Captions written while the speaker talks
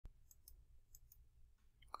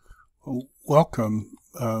Welcome.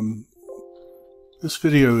 This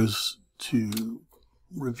video is to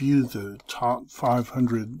review the top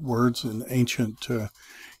 500 words in ancient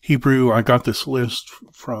Hebrew. I got this list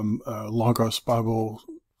from Logos Bible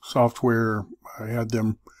software. I had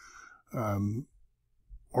them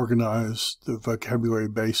organize the vocabulary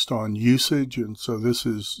based on usage, and so this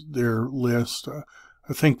is their list. I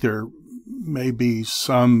think there may be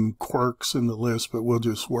some quirks in the list, but we'll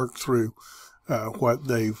just work through what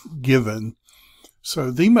they've given. So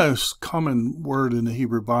the most common word in the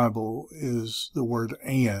Hebrew Bible is the word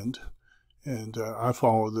and I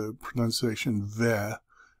follow the pronunciation ve.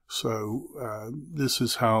 So this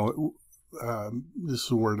is how this is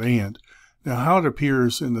the word and. Now, how it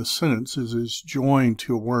appears in the sentence is joined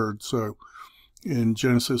to a word. So in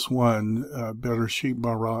Genesis 1, Bereshit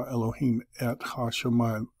bara Elohim et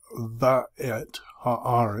ha-shamayim va'et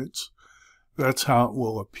ha'aretz. That's how it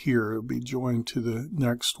will appear. It'll be joined to the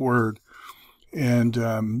next word. And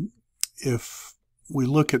if we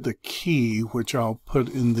look at the key, which I'll put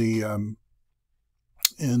in the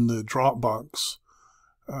Dropbox,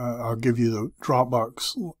 I'll give you the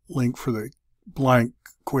Dropbox link for the blank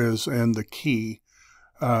quiz and the key.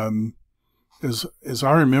 As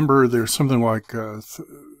I remember, there's something like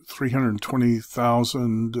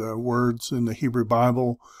 320,000 words in the Hebrew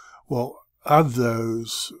Bible. Well, of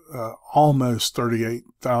those, almost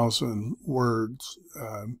 38,000 words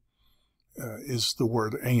is the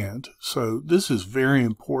word and. So this is very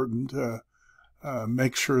important.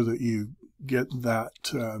 Make sure that you get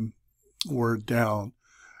that word down.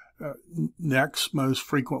 Next most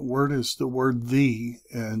frequent word is the word the,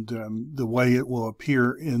 and the way it will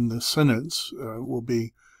appear in the sentence will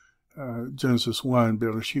be Genesis 1,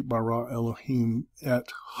 Bereshit bara Elohim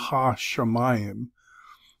et ha-shamayim.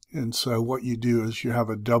 And so what you do is you have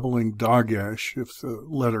a doubling dagesh. If the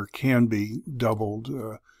letter can be doubled,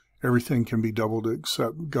 everything can be doubled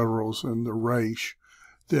except gutturals and the resh,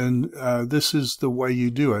 then this is the way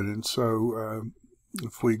you do it. And so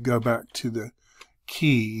if we go back to the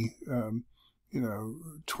key,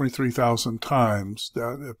 23,000 times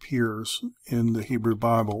that appears in the Hebrew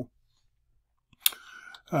Bible.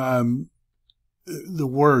 The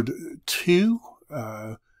word to,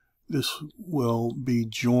 this will be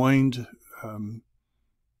joined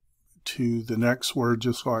to the next word,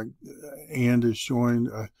 just like and is joined.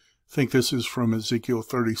 I think this is from Ezekiel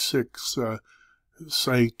 36,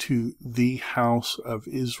 say to the house of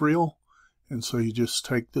Israel. And so you just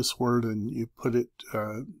take this word and you put it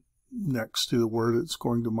next to the word it's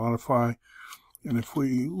going to modify. And if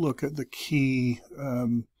we look at the key,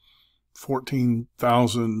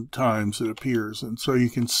 14,000 times it appears. And so you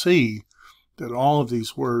can see that all of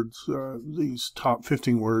these words, these top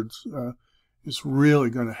 15 words, is really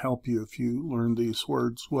going to help you if you learn these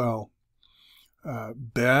words well.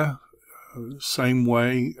 Be, same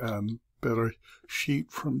way,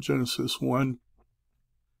 Bereshit from Genesis 1.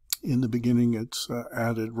 In the beginning, it's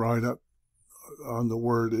added right up on the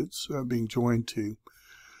word it's being joined to.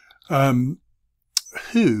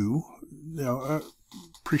 Who, now I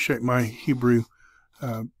appreciate my Hebrew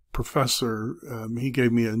professor. He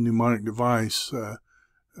gave me a mnemonic device.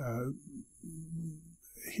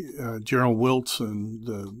 Gerald Wilson,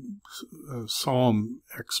 the Psalm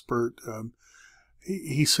expert,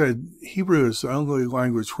 he said Hebrew is the only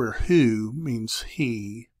language where who means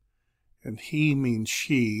he, and he means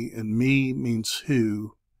she, and me means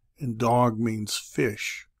who, and dog means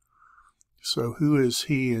fish. So who is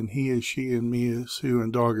he, and he is she, and me is who,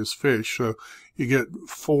 and dog is fish. So you get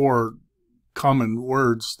 4 common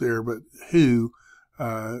words there, but who,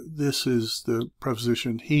 this is the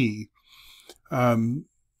preposition he.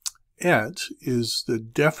 Et is the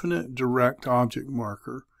definite direct object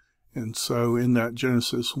marker. And so in that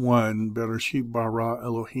Genesis 1, Bereshit bara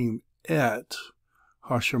Elohim et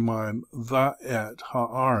ha-shamayim va'et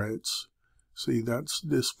ha'aretz. See, that's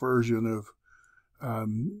this version of,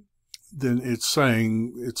 then it's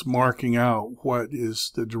saying, it's marking out what is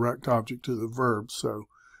the direct object of the verb. So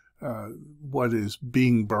what is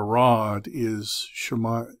being barad is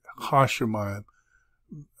ha-shamayim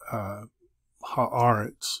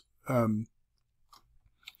ha'aretz.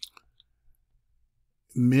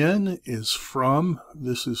 Men is from,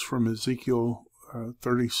 this is from Ezekiel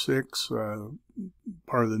 36,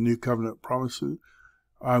 part of the New Covenant promises.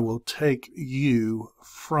 I will take you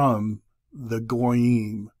from the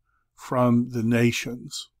goyim, from the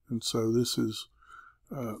nations. And so this is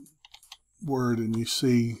word, and you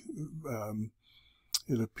see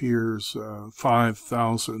it appears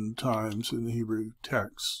 5,000 times in the Hebrew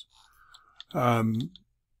text.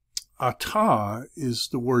 Atah is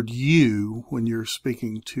the word you when you're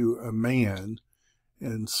speaking to a man,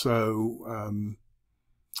 And so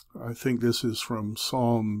I think this is from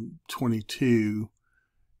Psalm 22.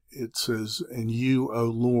 It says, "And you, O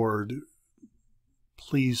Lord,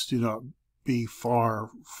 please do not be far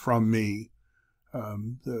from me."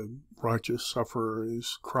 The righteous sufferer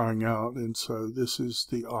is crying out, and so this is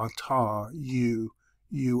the atah, you,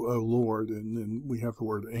 O Lord, and then we have the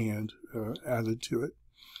word "and" added to it.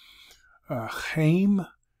 Haim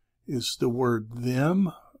is the word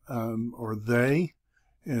them, or they,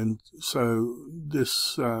 and so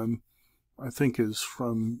this I think is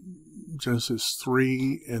from Genesis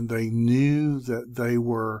 3, and they knew that they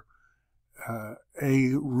were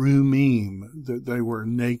arumim, that they were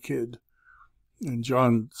naked. And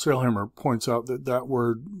John Sailhammer points out that that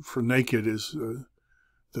word for naked is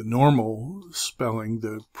the normal spelling,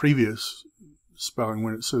 the previous spelling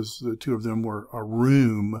when it says the two of them were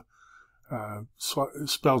arum,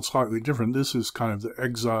 spelled slightly different. This is kind of the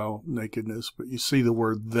exile nakedness, but you see the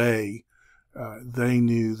word they. They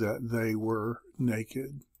knew that they were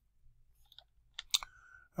naked.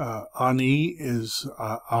 Ani is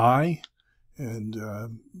I, and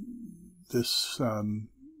this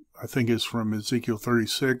I think is from Ezekiel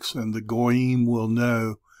 36, and the Goyim will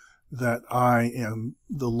know that I am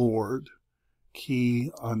the Lord.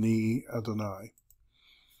 Ki Ani Adonai.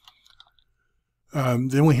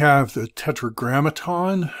 Then we have the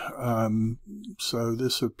Tetragrammaton. So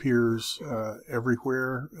this appears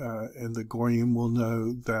everywhere, and the Goyim will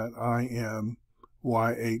know that I am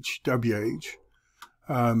YHWH.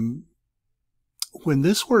 When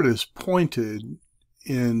this word is pointed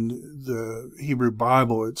in the Hebrew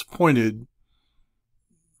Bible, it's pointed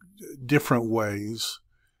different ways.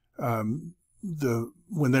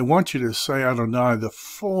 When they want you to say Adonai, the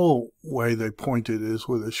full way they point it is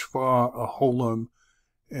with a shva, a holam,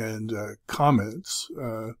 and comments.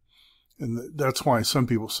 And that's why some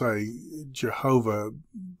people say Jehovah,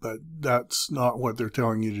 but that's not what they're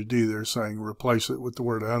telling you to do. They're saying replace it with the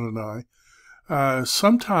word Adonai.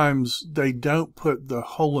 Sometimes they don't put the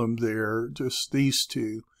holam there, just these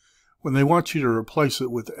two. When they want you to replace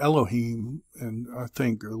it with Elohim, and I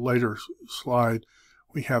think a later slide,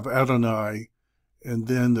 we have Adonai, and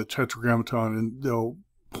then the Tetragrammaton, and they'll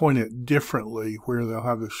point it differently, where they'll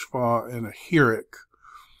have a shva and a hirik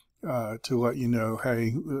to let you know,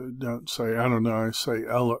 hey, don't say Adonai, say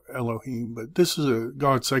Elohim. But this is a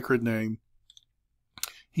God's sacred name.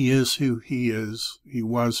 He is who he is. He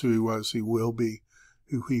was who he was. He will be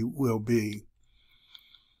who he will be.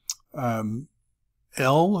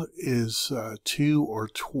 El is to or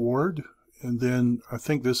toward. And then I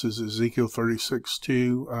think this is Ezekiel 36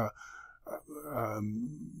 too. I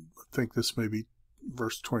think this may be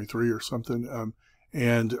verse 23 or something.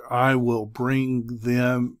 And I will bring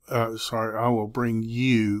them, I will bring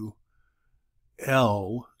you,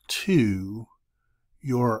 El, to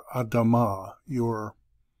your Adamah, your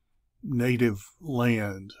native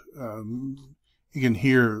land. You can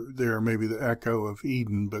hear there maybe the echo of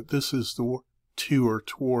Eden, but this is the to or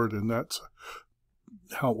toward, and that's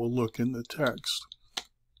how it will look in the text.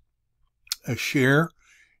 Asher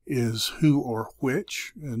is who or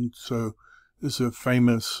which, and so this is a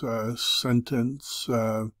famous sentence.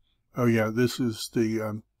 This is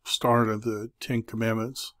the start of the Ten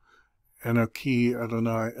Commandments. Anoki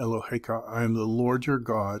Adonai Eloheka, I am the Lord your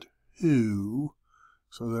God, who,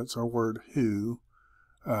 so that's our word who,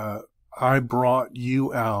 I brought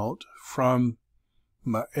you out from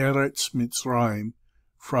Ma'eretz Mitzrayim,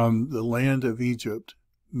 from the land of Egypt,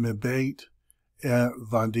 Mebeit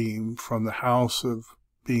Vadim, from the house of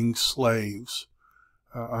being slaves.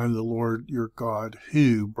 I'm the Lord your God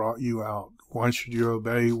who brought you out. Why should you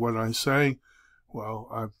obey what I say? Well,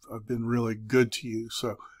 I've been really good to you.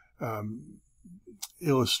 So,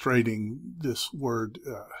 illustrating this word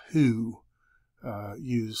who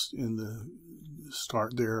used in the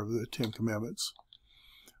start there of the Ten Commandments.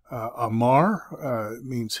 Amar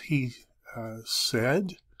means he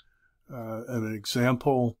said. An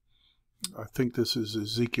example, I think this is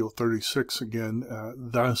Ezekiel 36 again.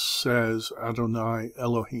 Thus says Adonai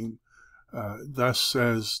Elohim. Thus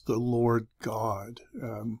says the Lord God.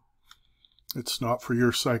 It's not for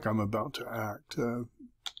your sake I'm about to act.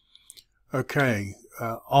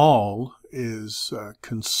 All is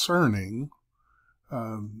concerning.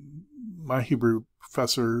 My Hebrew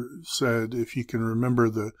professor said if you can remember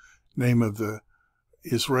the name of the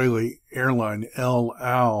Israeli airline, El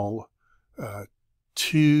Al,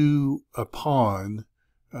 to upon,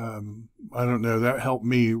 I don't know, that helped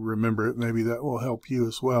me remember it. Maybe that will help you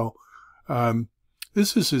as well.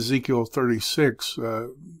 This is Ezekiel 36,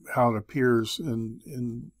 how it appears in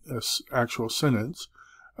an actual sentence.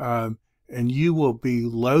 And you will be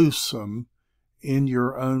loathsome in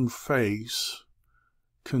your own face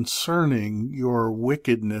concerning your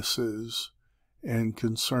wickednesses and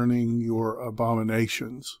concerning your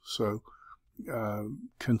abominations. So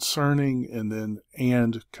concerning and then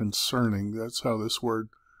and concerning, that's how this word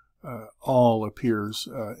all appears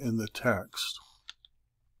in the text.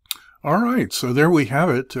 All right, so there we have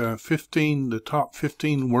it, the top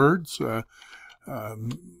 15 words.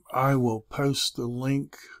 I will post the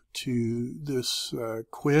link to this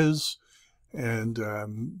quiz, and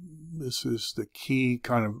this is the key,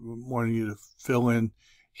 kind of wanting you to fill in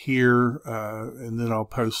here, and then I'll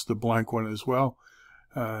post the blank one as well.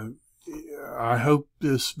 I hope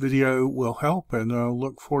this video will help, and I'll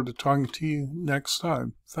look forward to talking to you next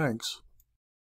time. Thanks.